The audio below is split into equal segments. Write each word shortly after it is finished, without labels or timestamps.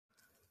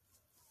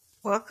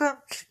Welcome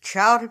to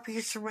Child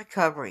Abuse and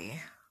Recovery.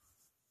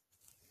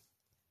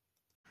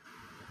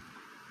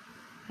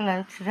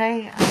 Hello,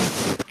 today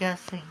I'm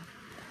discussing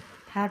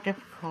how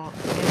difficult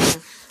it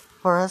is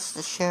for us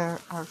to share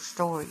our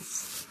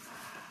stories.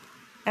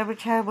 Every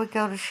time we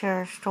go to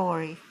share a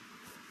story,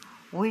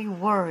 we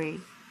worry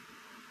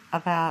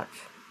about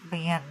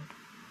being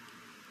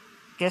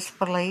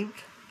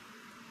disbelieved.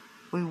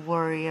 We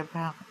worry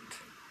about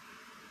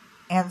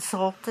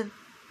insulted.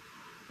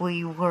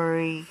 We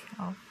worry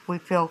we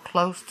feel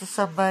close to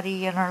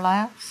somebody in our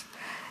lives,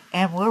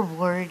 and we're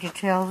worried to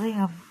tell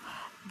them,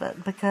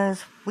 but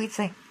because we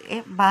think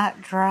it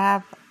might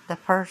drive the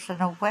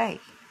person away.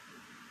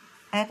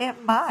 And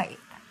it might.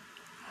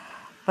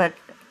 But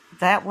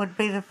that would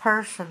be the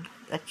person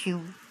that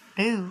you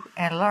knew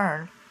and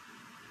learned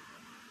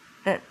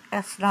that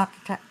that's not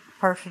the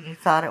person you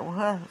thought it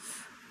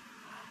was.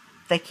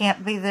 They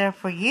can't be there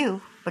for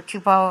you, but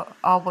you've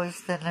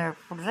always been there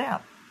for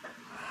them.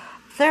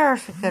 There are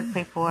some good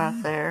people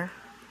out there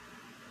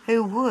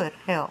who would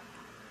help,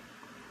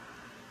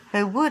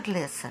 who would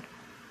listen,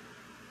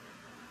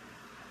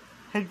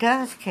 who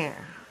does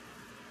care.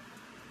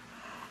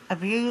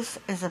 Abuse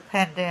is a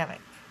pandemic.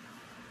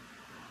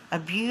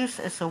 Abuse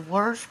is a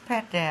worse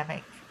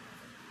pandemic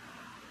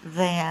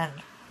than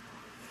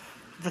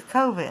the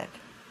COVID.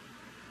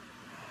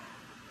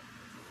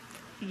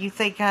 You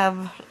think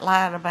I'm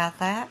lying about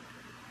that?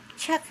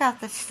 Check out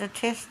the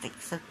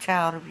statistics of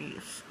child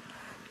abuse.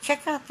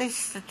 Check out the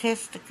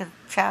statistics of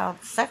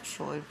child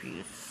sexual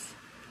abuse.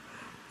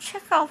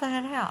 Check all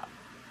that out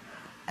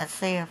and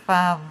see if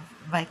I'm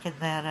making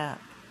that up.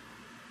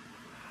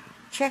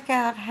 Check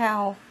out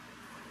how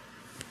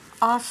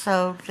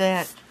also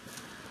that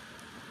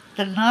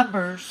the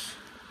numbers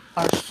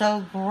are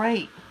so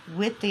great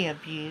with the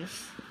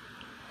abuse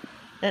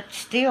that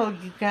still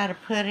you got to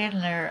put in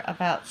there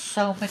about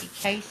so many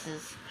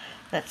cases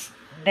that's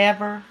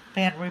never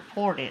been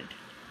reported.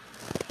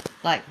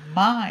 Like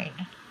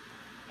mine,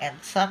 in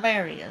some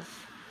areas,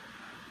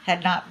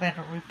 had not been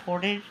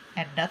reported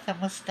and nothing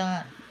was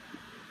done.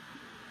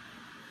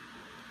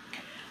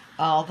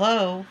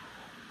 Although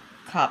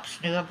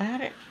cops knew about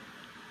it,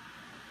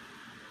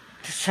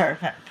 to serve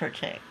and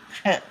protect.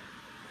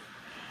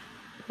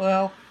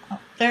 Well,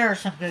 there are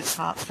some good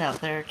cops out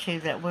there too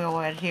that will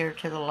adhere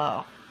to the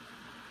law.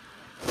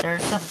 There are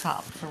some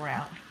cops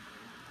around.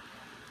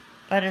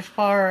 But as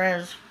far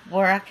as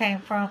where I came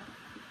from,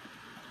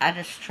 I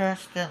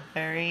distrust them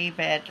very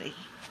badly.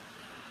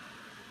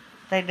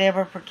 They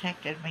never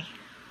protected me.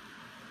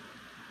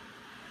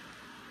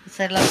 It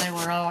said like they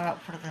were all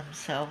out for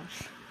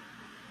themselves.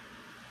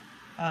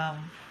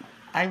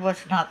 I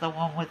was not the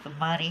one with the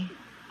money.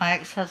 My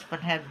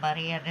ex-husband had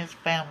money and his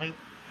family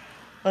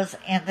was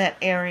in that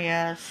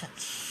area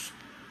since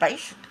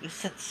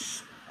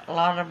a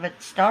lot of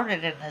it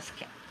started in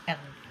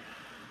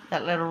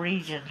that little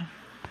region.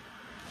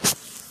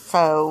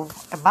 So,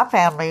 in my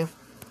family,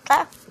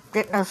 I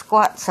didn't know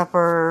squats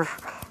over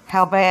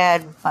how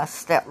bad my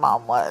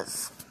stepmom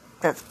was.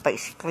 That's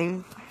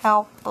basically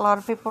how a lot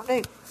of people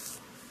knew.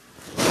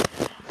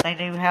 They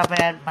knew how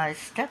bad my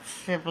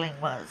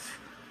step-sibling was.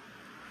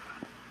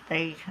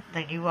 They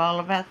knew all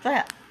about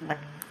that. But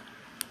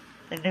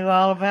they knew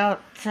all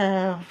about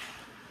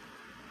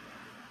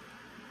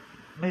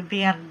me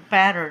being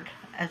battered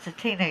as a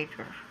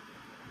teenager.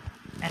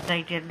 And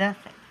they did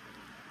nothing.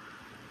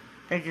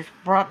 They just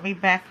brought me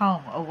back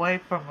home away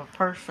from a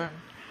person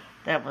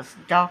that was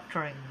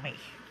doctoring me.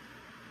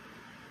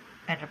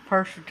 And the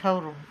person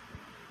told them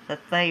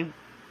that they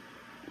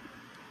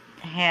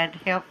had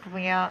helped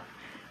me out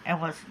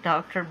and was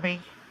doctoring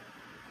me.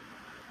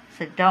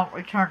 Said, don't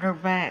return her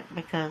back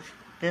because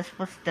this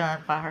was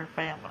done by her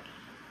family.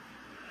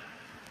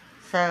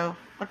 So,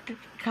 but the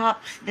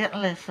cops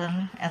didn't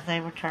listen and they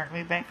returned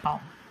me back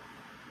home.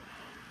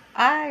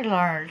 I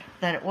learned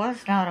that it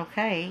was not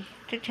okay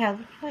to tell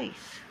the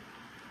police.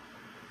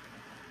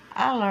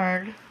 I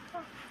learned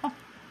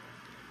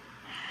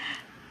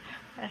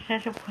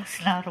that it was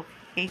not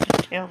okay to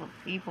tell the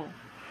people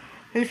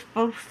who's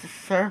supposed to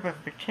serve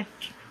and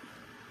protect you.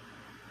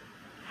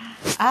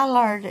 I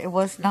learned it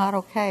was not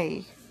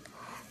okay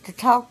to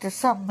talk to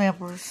some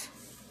members,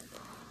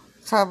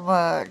 some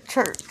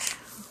church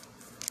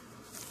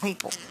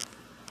people.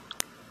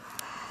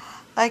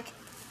 Like,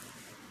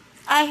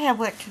 I have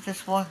went to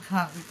this one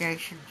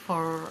congregation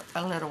for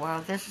a little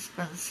while. This has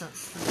been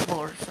since the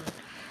divorce and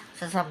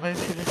since I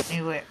moved to this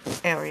new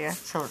area,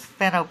 so it's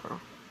been over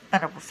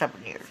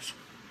 7 years.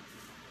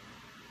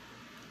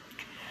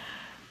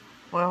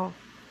 Well,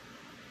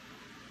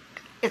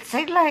 it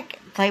seemed like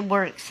they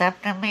were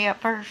accepting me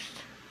at first,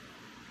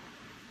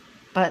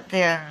 but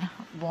then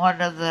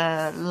one of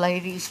the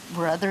ladies'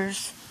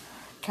 brothers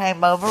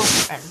came over,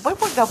 and we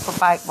would go for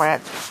bike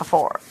rides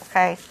before,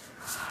 okay?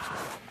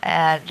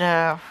 And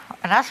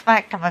I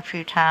smacked him a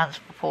few times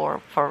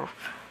before for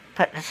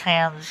putting his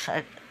hands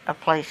at a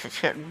place it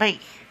shouldn't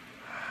be.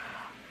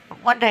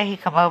 But one day he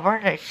come over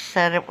and they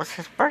said it was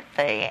his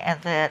birthday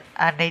and that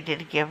I needed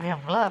to give him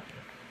love.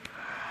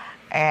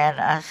 And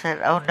I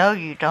said, "Oh, no,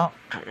 you don't.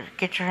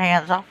 Get your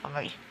hands off of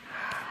me."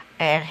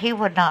 And he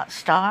would not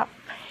stop.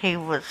 He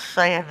was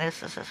saying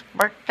this is his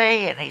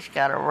birthday and he's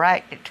got a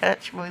right to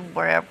touch me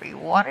wherever he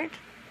wanted.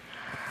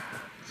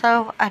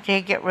 So I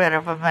did get rid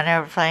of him and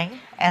everything.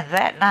 And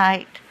that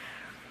night,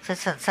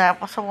 since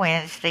that was a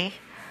Wednesday,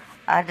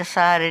 I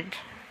decided,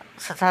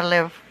 since I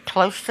live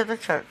close to the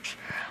church,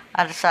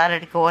 I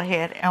decided to go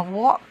ahead and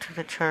walk to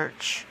the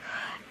church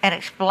and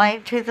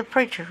explain to the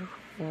preacher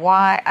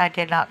why I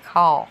did not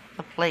call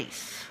the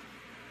police.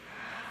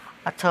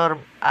 I told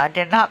him I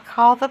did not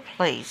call the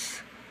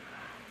police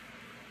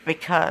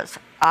because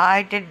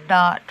I did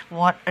not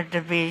want a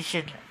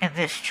division in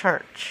this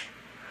church.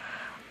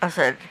 I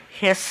said,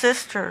 his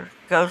sister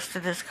goes to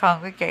this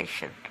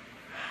congregation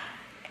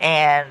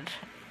and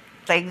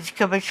things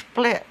could be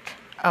split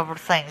over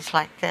things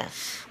like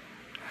this.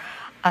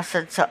 I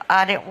said, so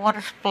I didn't want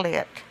to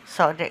split,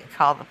 so I didn't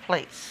call the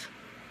police.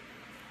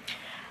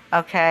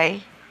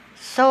 Okay,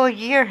 so a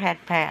year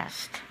had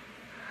passed,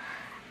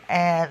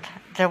 and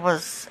there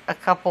was a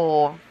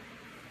couple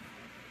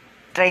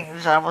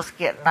things I was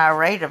getting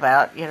irate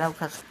about,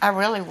 because I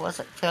really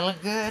wasn't feeling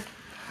good,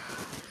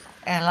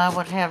 and I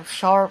would have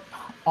sharp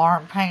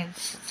arm pains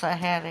since I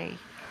had a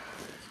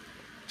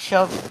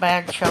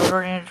bad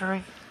shoulder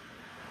injury,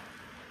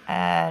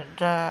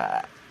 and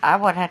I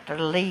would have to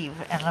leave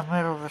in the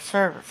middle of the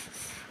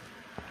services.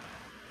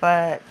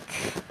 But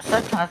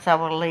sometimes I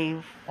would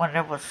leave when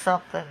there was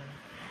something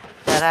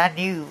that I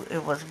knew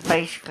it was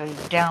basically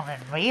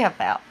downing me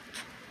about.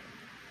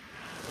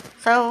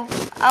 So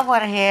I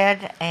went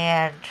ahead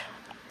and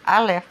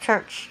I left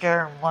church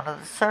during one of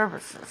the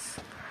services.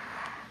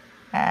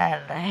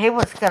 And he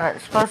was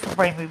supposed to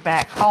bring me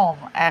back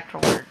home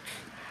afterwards.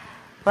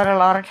 But a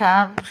lot of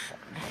times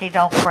he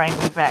don't bring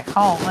me back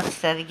home.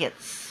 Instead he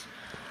gets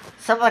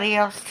somebody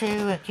else to,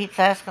 and keeps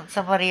asking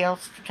somebody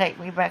else to take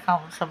me back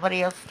home,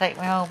 somebody else to take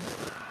me home.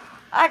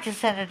 I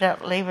just ended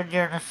up leaving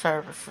during the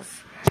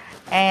services.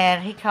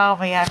 And he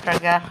called me after I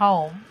got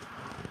home.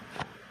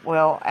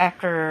 Well,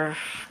 after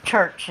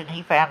church, and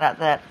he found out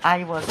that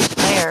I wasn't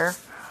there,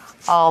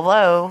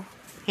 although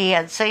he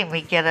had seen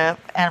me get up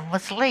and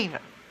was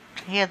leaving.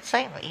 He had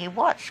seen me. He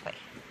watched me.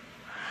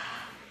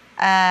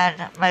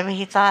 And maybe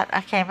he thought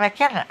I came back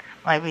in there.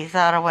 Maybe he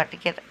thought I went to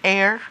get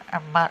air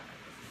and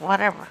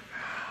whatever.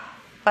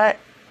 But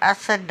I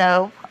said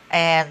no,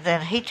 and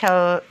then he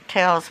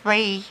tells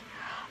me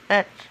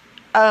that,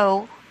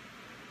 oh,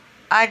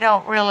 I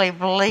don't really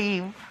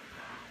believe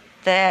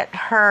that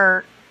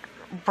her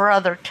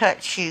brother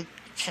touched you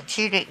since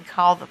you didn't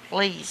call the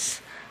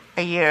police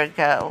a year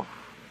ago.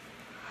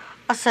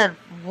 I said,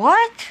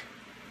 what?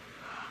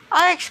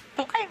 I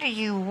explained to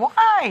you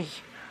why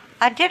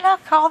I did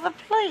not call the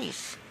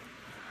police.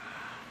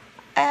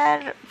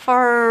 And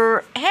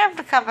for him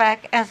to come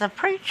back as a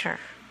preacher,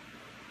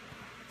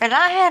 and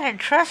I had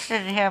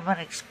entrusted him and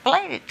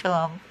explained it to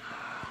him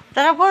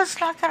that I was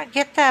not going to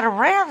get that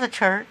around the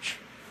church.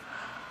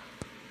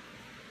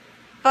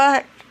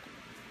 But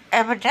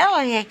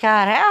evidently it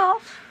got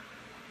out.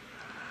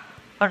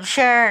 When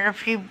sharing a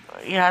few,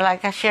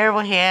 like I shared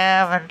with him,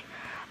 and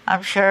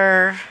I'm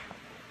sure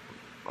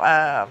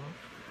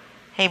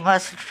he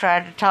must have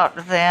tried to talk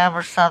to them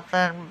or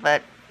something,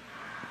 but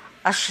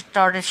I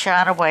started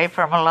shying away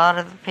from a lot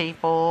of the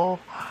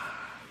people.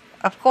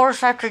 Of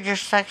course, after you're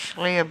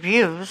sexually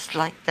abused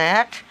like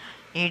that,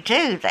 you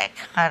do that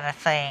kind of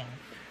thing.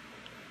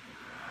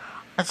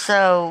 And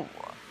so,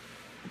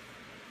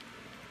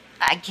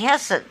 I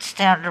guess it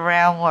stemmed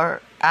around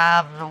where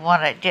I'm the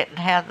one that didn't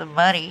have the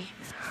money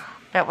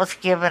that was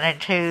given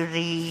into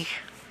the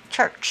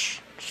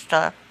church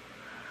stuff.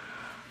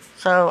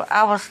 So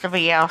I was to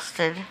be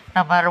ousted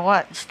no matter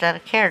what instead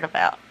of cared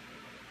about.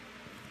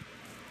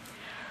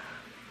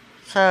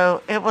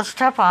 So it was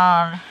tough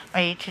on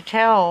me to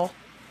tell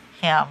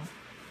him.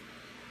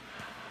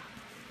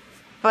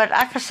 But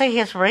I could see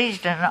his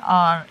reasoning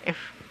on, if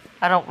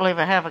I don't believe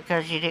it happened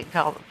because you didn't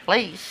call the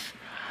police.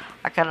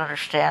 I can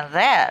understand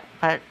that.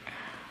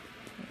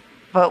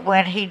 But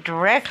when he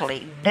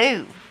directly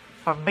knew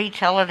from me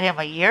telling him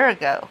a year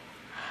ago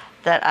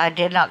that I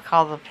did not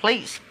call the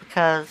police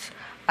because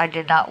I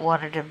did not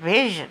want a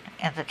division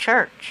in the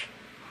church.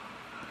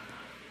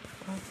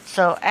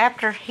 So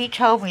after he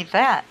told me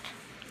that,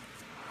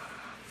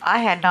 I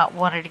had not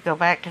wanted to go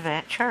back to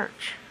that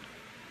church.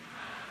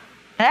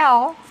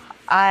 Now,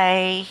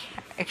 I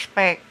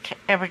expect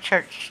every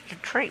church to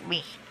treat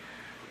me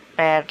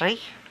badly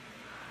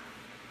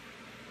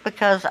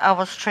because I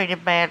was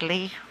treated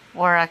badly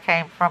where I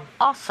came from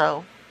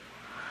also,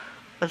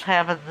 with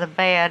having the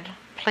bad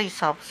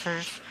police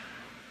officers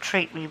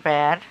treat me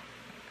bad,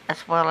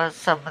 as well as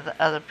some of the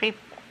other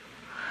people.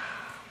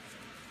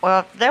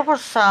 Well, there were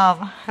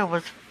some who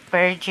was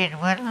very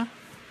genuine.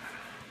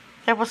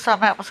 There was some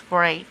that was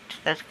great.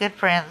 There's good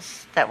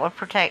friends that would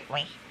protect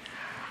me.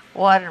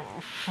 One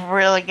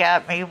really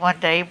got me one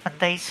day when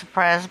they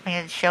surprised me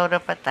and showed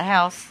up at the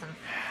house, and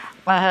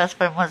my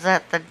husband was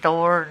at the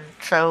door, and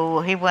so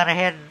he went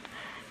ahead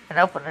and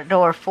opened the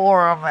door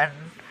for them,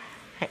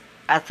 and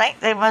I think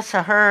they must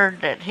have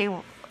heard that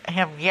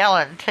him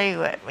yelling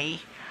too at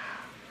me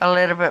a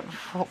little bit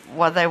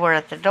while they were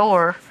at the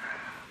door.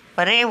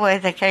 But anyway,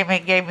 they came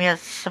and gave me a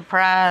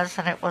surprise,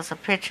 and it was a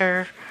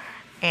picture,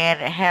 and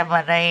it had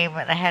my name,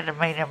 and it had the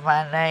meaning of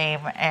my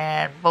name,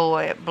 and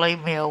boy, it blew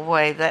me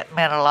away. That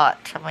meant a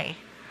lot to me.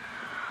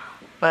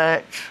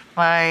 But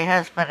my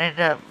husband ended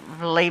up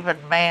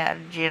leaving mad,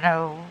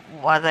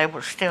 while they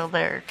were still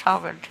there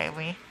talking to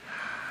me.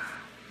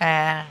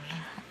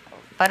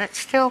 But it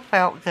still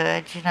felt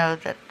good,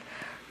 that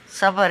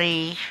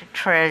somebody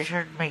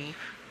treasured me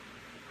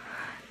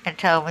and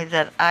told me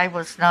that I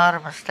was not a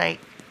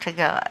mistake to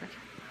God.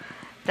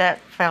 That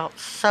felt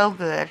so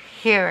good,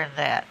 hearing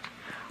that,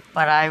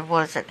 when I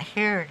wasn't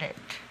hearing it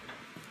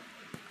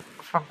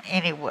from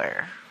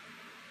anywhere.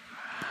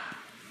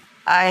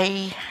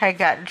 I had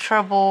got in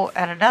trouble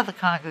at another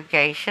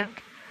congregation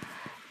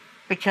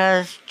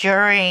because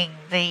during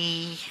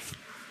the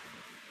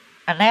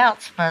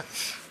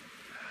announcements,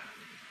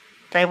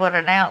 they would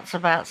announce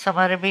about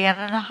somebody being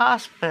in the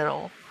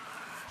hospital.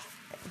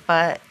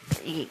 But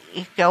you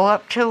go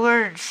up to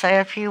her and say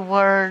a few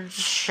words,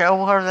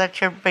 show her that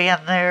you're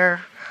being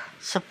there,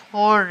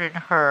 supporting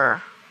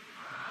her.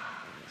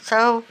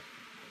 So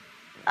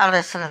I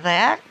listened to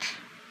that,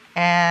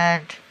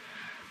 and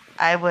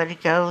I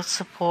would go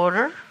support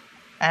her,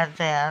 and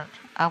then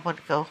I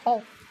would go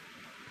home.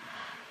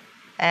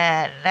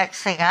 And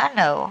next thing I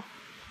know,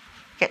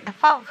 getting a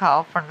phone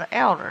call from the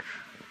elders.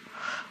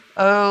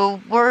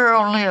 Oh, we're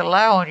only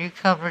allowing you to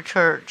come to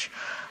church.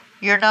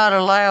 You're not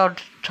allowed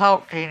to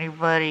talk to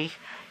anybody.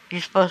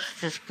 You're supposed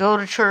to just go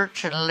to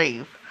church and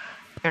leave.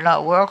 You're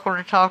not welcome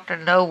to talk to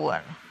no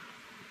one.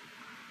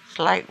 It's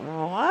like,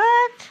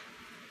 what?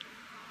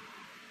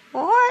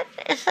 What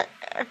is it?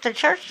 The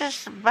church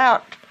is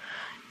about,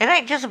 it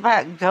ain't just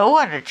about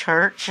going to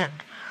church and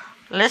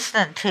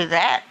listening to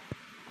that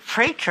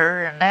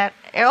preacher and that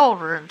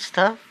elder and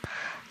stuff.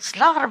 It's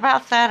not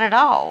about that at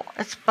all.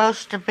 It's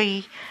supposed to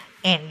be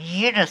in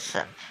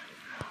unison.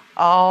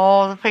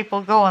 All the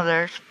people going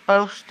there are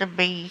supposed to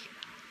be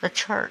the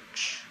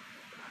church.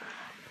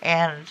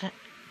 And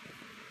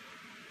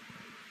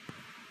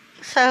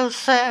so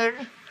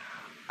soon,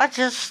 I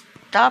just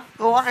stopped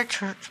going to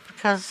church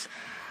because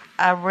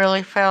I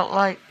really felt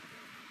like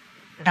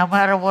no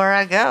matter where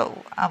I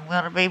go, I'm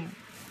going to be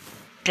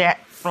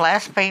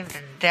blasphemed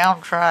and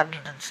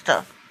downtrodden and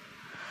stuff.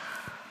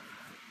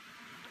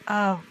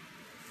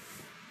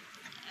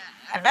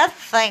 Another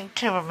thing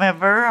to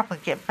remember, I'm going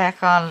to get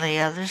back on the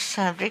other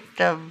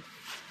subject of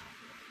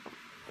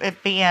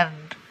it being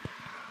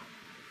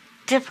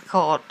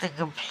difficult and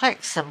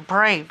complex and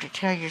brave to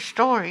tell your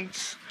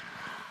stories.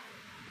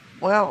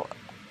 Well,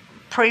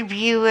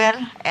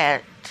 previewing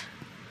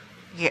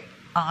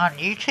on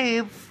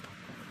YouTube,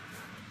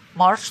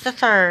 March the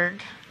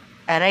 3rd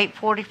at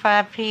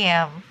 8:45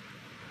 p.m.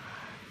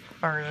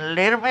 for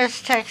Little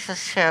Miss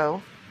Texas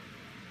show.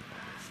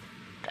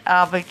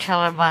 I'll be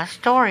telling my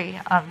story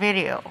on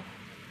video.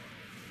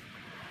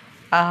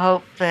 I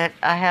hope that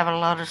I have a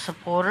lot of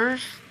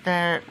supporters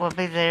that will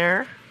be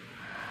there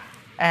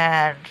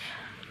and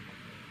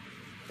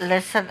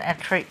listen and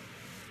treat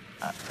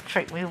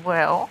me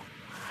well.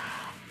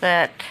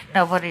 That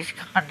nobody's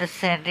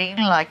condescending,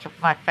 like if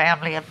my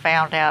family have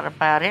found out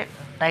about it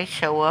and they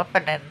show up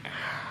and then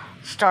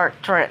start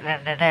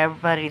threatening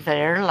everybody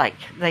there like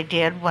they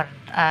did when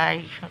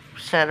I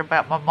said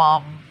about my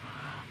mom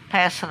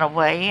passing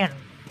away, and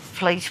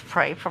please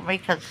pray for me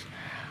because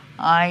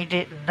I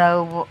didn't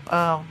know,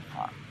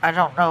 I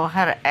don't know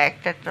how to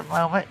act at the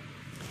moment,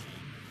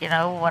 when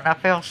I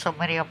feel so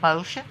many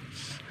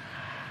emotions.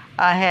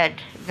 I had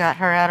got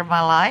her out of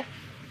my life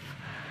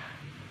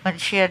when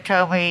she had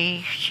told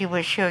me she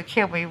wished she would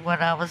kill me when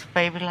I was a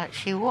baby like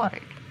she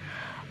wanted.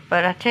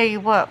 But I tell you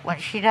what, when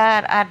she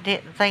died, I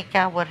didn't think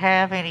I would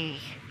have any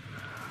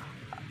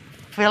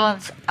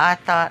feelings. I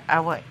thought I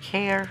wouldn't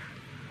care.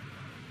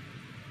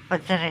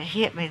 But then it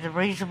hit me, the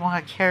reason why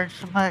I cared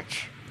so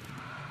much,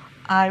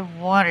 I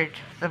wanted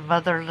the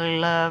motherly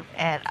love,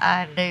 and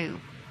I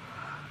knew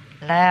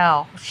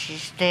now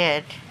she's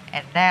dead,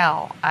 and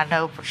now I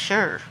know for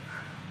sure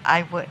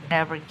I would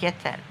never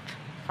get that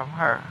from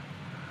her.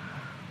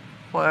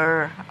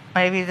 Where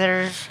maybe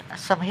there's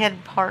some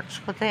hidden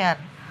parts within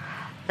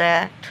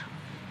that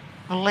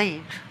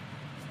believed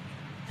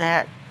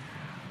that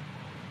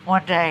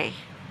one day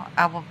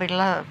I will be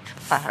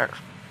loved by her.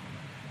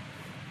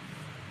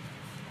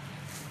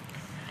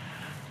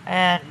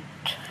 And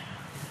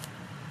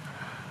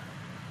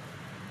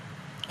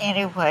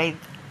anyway,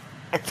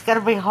 it's going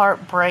to be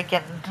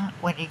heartbreaking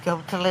when you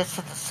go to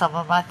listen to some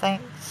of my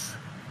things.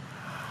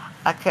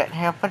 I couldn't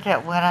help it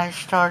that when I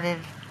started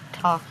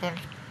talking,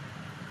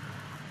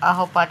 I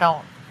hope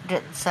I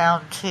didn't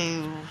sound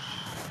too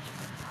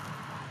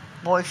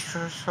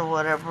boisterous or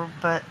whatever,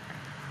 but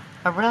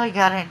I really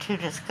got into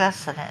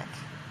discussing it.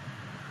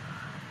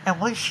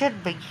 And we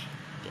should be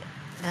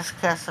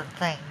discussing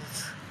things.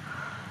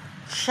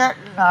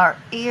 Shutting our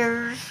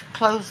ears,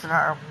 closing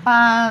our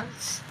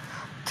minds,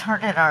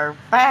 turning our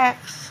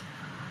backs.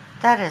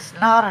 That is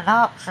not an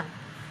option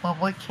when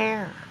we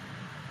care.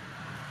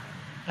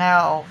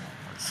 Now,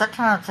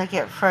 sometimes I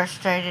get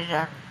frustrated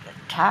and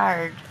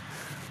tired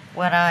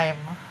when I'm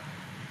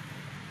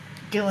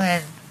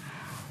doing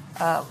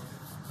um,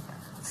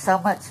 so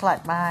much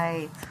like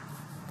my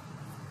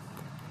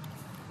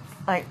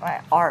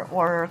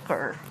artwork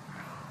or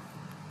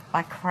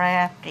my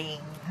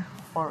crafting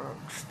or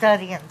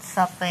studying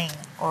something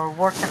or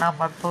working on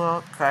my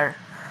book or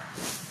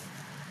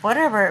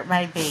whatever it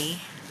may be.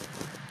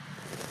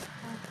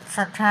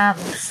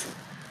 Sometimes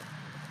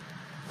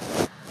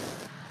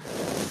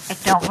it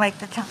don't make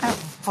the time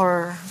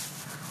for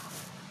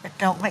it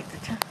don't make the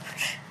time.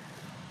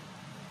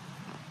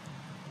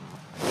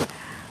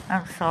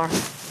 I'm sorry.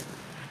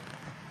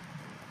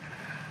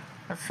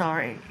 I'm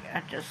sorry.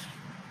 I just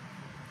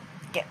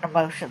get an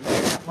emotion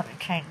there. I'm going to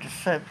change the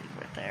subject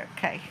right there.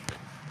 Okay.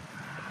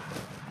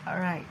 All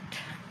right.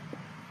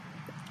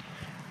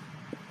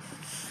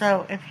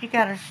 So if you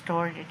got a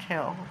story to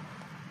tell,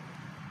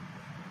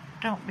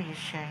 don't be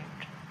ashamed.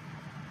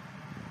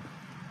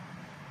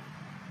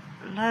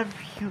 Love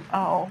you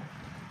all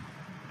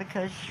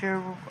because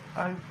you're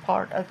a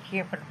part of the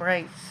human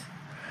race.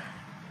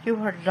 You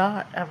are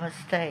not a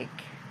mistake.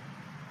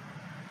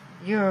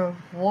 You're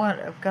one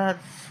of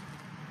God's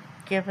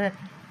given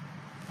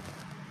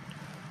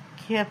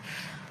gifts,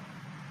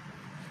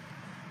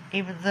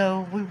 even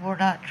though we were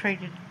not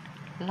treated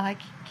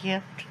like a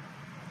gift,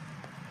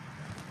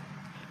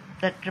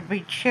 that to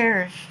be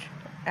cherished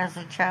as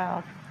a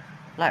child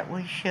like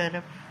we should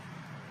have.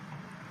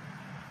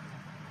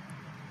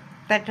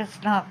 That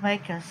does not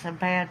make us a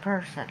bad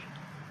person.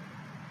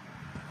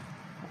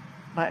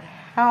 But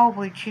how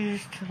we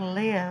choose to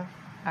live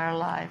our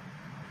life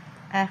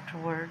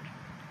afterward,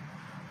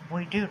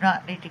 we do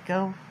not need to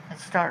go and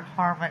start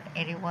harming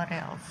anyone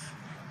else.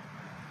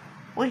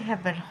 We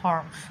have been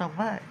harmed so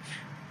much.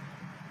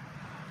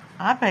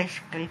 I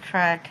basically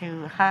try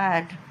to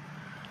hide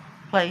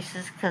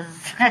places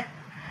because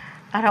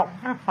I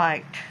don't want to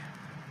fight.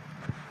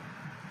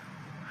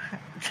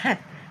 And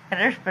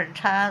there's been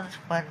times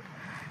when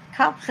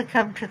cops would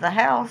come to the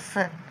house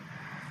and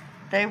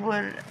they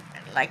would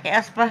like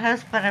ask my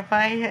husband if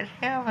I hit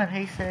him, and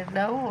he said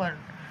no,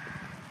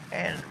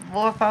 and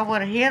boy, if I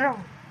would have hit him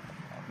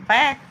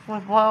back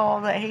with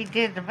all that he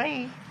did to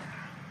me,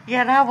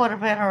 yet I would have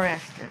been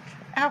arrested.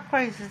 How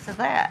crazy is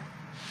that?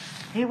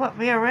 He wouldn't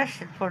be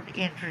arrested for the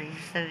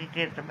injuries that he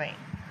did to me.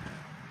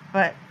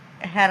 But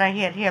had I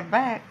hit him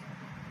back,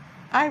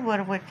 I would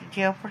have went to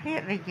jail for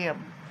hitting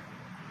him.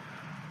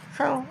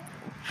 So,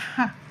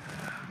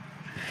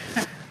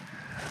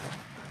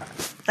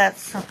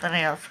 that's something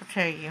else, I'll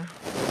tell you.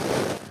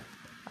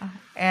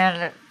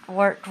 And it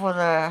worked with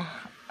a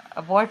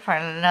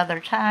boyfriend another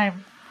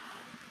time,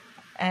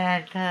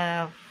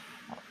 and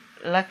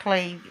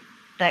luckily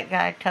that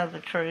guy told the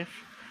truth.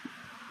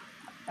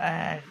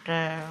 And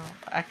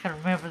I can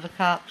remember the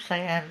cop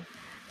saying,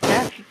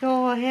 now if you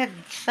go ahead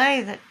and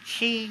say that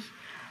she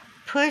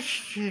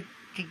pushed you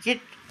to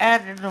get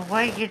out of the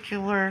way, that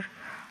you were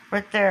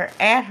right there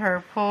at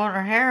her, pulling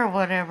her hair or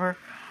whatever,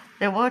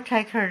 then we'll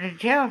take her to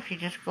jail if you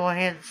just go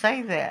ahead and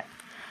say that.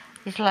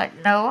 He's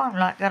like, no, I'm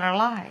not going to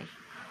lie.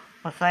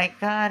 Well, thank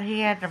God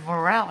he had the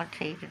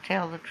morality to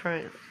tell the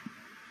truth.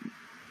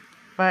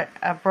 But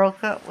I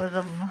broke up with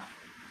him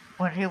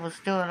when he was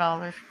doing all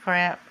this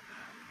crap,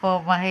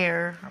 pulling my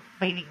hair,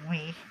 beating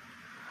me,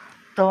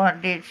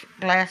 throwing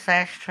glass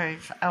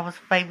ashtrays. I was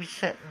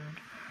babysitting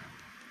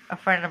a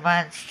friend of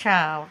mine's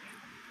child,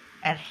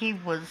 and he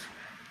was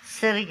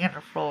sitting in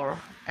the floor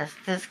as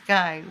this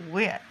guy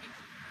went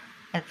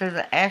and threw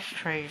the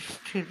ashtrays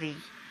to the,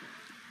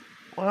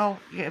 well,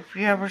 if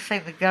you ever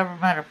seen the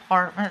government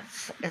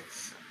apartments,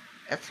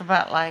 it's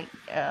about like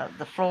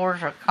the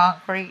floors are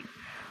concrete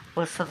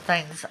with some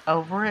things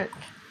over it.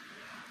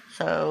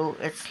 So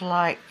it's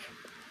like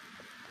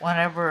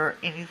whenever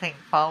anything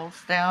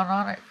falls down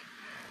on it,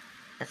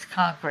 it's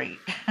concrete.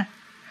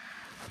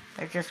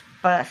 They just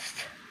bust.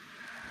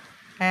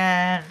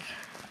 And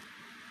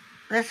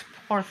this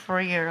poor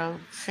 3-year-old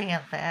seeing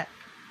that,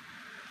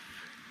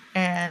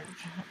 and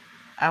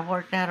I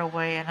worked out a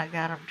way and I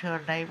got him to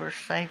a neighbor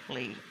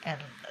safely, and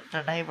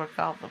the neighbor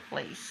called the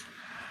police.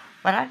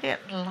 But I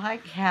didn't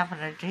like having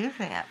to do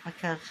that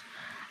because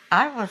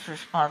I was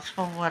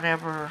responsible for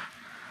whatever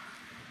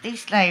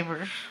these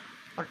neighbors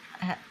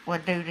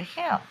would do to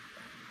him.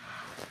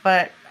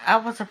 But I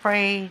was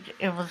afraid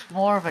it was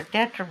more of a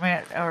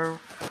detriment or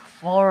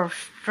more of a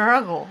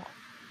struggle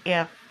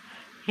if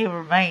he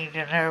remained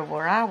in there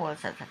where I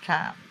was at the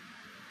time.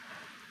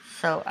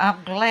 So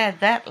I'm glad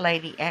that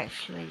lady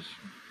actually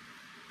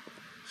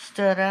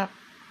stood up,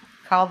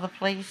 called the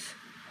police.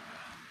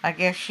 I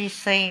guess she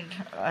seen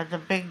the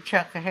big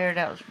chunk of hair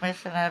that was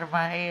missing out of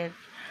my head.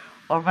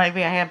 Or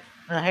maybe I had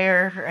the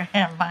hair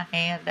in my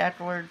hand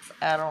afterwards.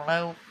 I don't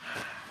know.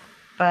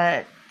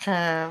 But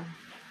I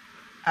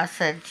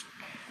said,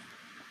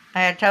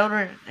 I had told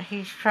her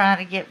he's trying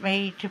to get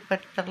me to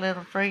put the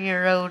little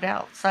 3-year-old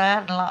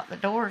outside and lock the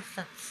door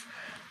since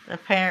the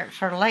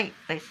parents are late.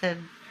 They said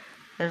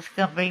there's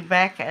going to be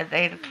back at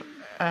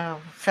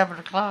 7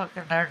 o'clock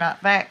and they're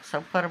not back,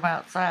 so put them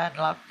outside and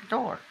lock the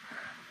door.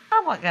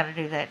 I wasn't going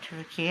to do that to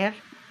the kid.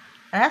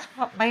 And that's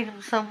what made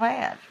him so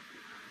mad.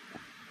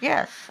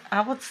 Yes,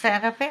 I would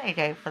stand up any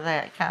day for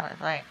that kind of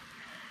thing.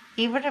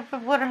 Even if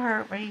it would have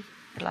hurt me,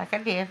 like I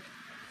did.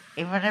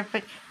 Even if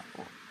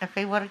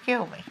he would have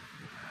killed me.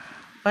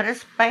 But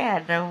it's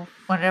bad, though,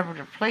 whenever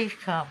the police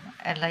come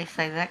and they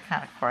say that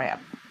kind of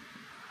crap.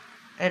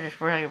 It is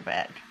really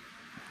bad.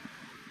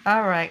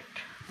 Alright,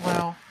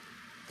 well,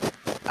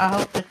 I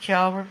hope that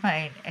y'all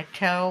remain and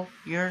tell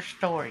your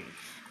stories.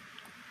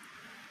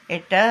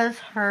 It does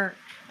hurt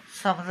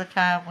some of the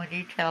time when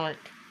you tell it,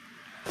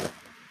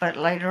 but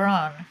later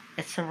on,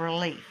 it's a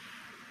relief.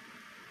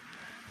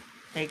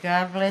 May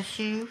God bless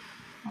you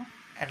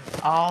and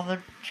all the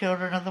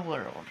children of the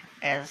world,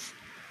 as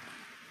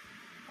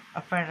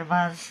a friend of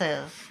mine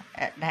says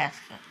at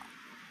NASCA.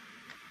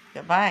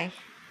 Goodbye.